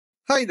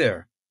Hi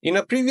there! In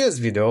a previous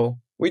video,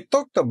 we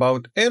talked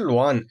about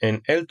L1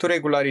 and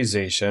L2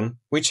 regularization,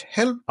 which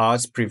help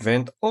us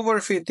prevent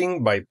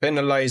overfitting by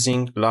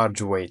penalizing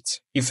large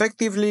weights,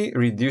 effectively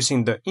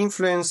reducing the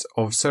influence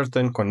of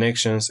certain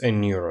connections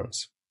and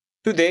neurons.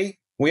 Today,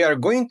 we are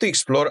going to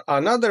explore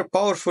another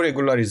powerful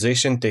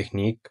regularization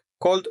technique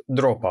called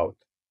dropout.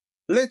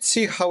 Let's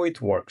see how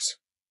it works.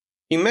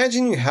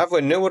 Imagine you have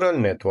a neural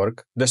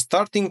network that's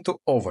starting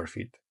to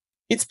overfit.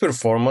 Its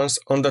performance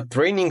on the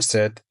training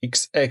set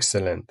is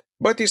excellent,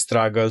 but it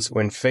struggles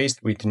when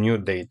faced with new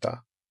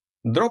data.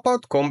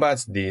 Dropout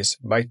combats this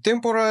by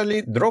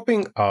temporarily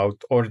dropping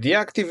out or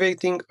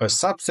deactivating a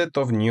subset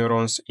of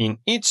neurons in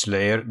each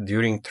layer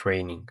during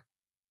training.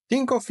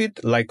 Think of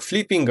it like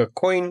flipping a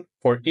coin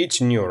for each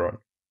neuron.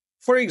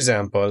 For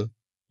example,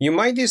 you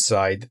might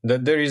decide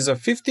that there is a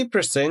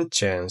 50%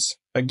 chance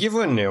a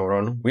given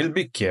neuron will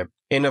be kept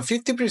and a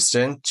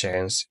 50%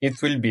 chance it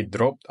will be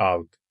dropped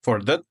out for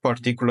that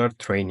particular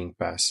training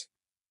pass.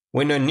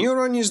 When a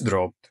neuron is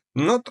dropped,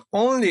 not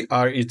only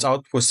are its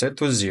outputs set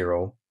to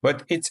zero,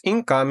 but its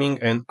incoming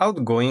and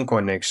outgoing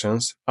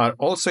connections are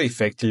also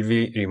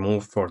effectively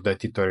removed for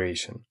that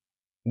iteration.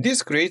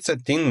 This creates a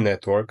thin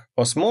network,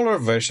 a smaller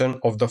version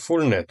of the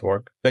full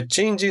network, that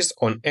changes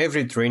on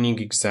every training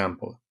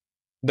example.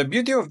 The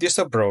beauty of this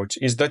approach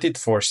is that it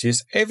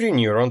forces every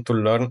neuron to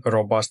learn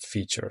robust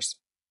features.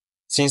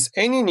 Since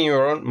any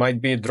neuron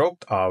might be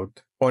dropped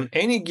out on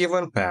any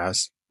given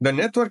pass, the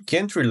network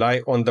can't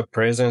rely on the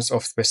presence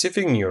of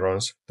specific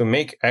neurons to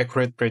make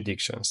accurate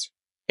predictions.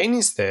 And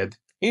instead,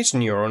 each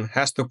neuron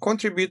has to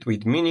contribute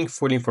with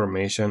meaningful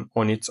information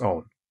on its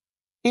own.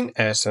 In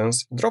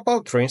essence,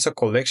 dropout trains a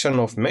collection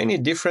of many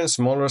different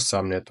smaller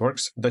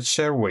subnetworks that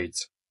share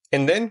weights.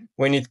 And then,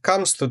 when it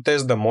comes to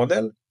test the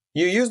model,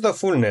 you use the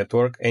full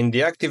network and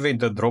deactivate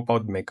the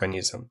dropout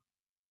mechanism.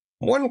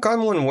 One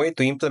common way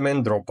to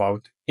implement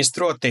dropout is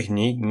through a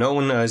technique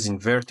known as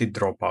inverted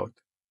dropout.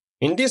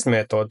 In this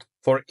method,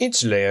 for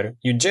each layer,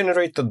 you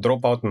generate a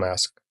dropout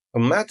mask, a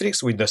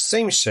matrix with the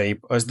same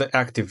shape as the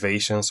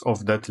activations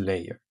of that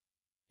layer.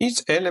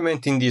 Each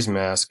element in this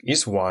mask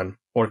is 1,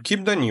 or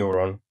keep the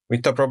neuron,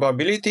 with a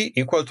probability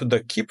equal to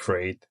the keep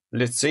rate,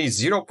 let's say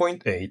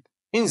 0.8,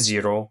 and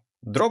 0,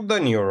 drop the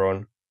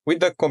neuron, with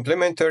the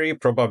complementary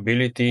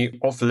probability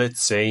of,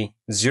 let's say,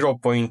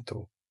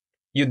 0.2.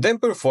 You then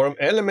perform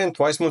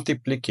element-wise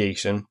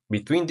multiplication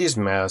between this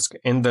mask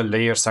and the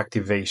layer's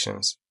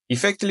activations,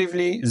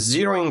 effectively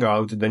zeroing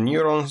out the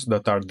neurons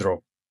that are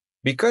dropped.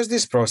 Because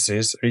this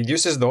process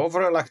reduces the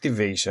overall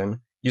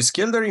activation, you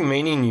scale the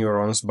remaining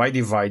neurons by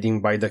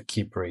dividing by the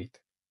keep rate.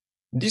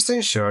 This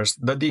ensures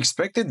that the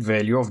expected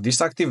value of these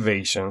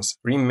activations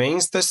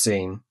remains the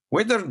same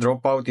whether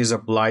dropout is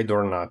applied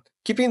or not,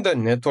 keeping the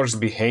network's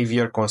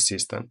behavior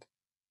consistent.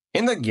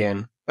 And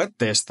again, at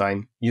test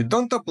time, you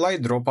don't apply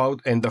dropout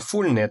and the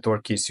full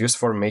network is used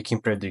for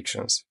making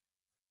predictions.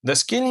 The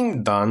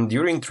scaling done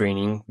during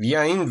training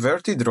via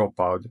inverted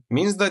dropout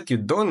means that you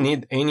don't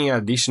need any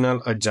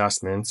additional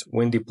adjustments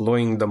when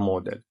deploying the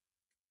model.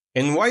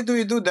 And why do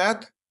you do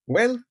that?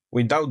 Well,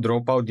 without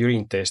dropout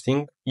during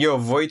testing, you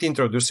avoid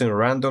introducing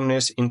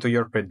randomness into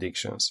your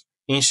predictions,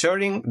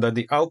 ensuring that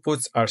the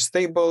outputs are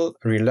stable,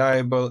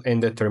 reliable,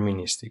 and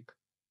deterministic.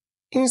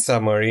 In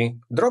summary,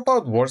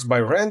 dropout works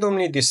by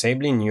randomly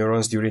disabling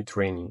neurons during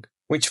training,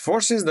 which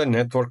forces the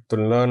network to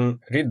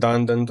learn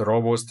redundant,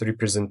 robust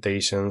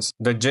representations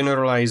that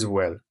generalize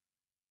well.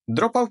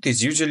 Dropout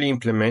is usually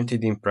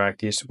implemented in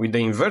practice with the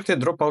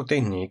inverted dropout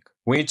technique,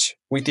 which,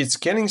 with its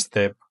scaling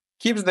step,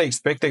 keeps the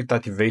expected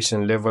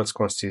activation levels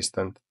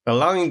consistent,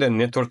 allowing the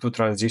network to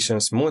transition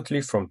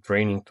smoothly from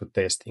training to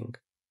testing.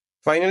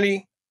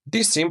 Finally,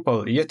 this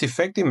simple yet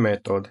effective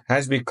method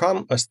has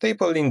become a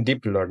staple in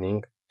deep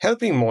learning,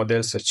 helping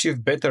models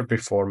achieve better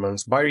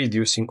performance by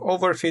reducing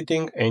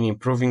overfitting and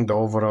improving the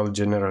overall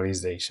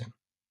generalization.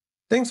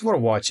 Thanks for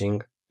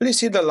watching. Please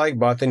hit the like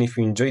button if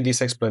you enjoyed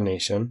this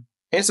explanation,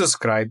 and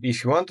subscribe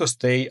if you want to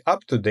stay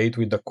up to date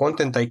with the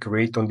content I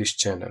create on this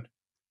channel.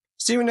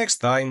 See you next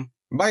time.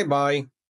 Bye bye.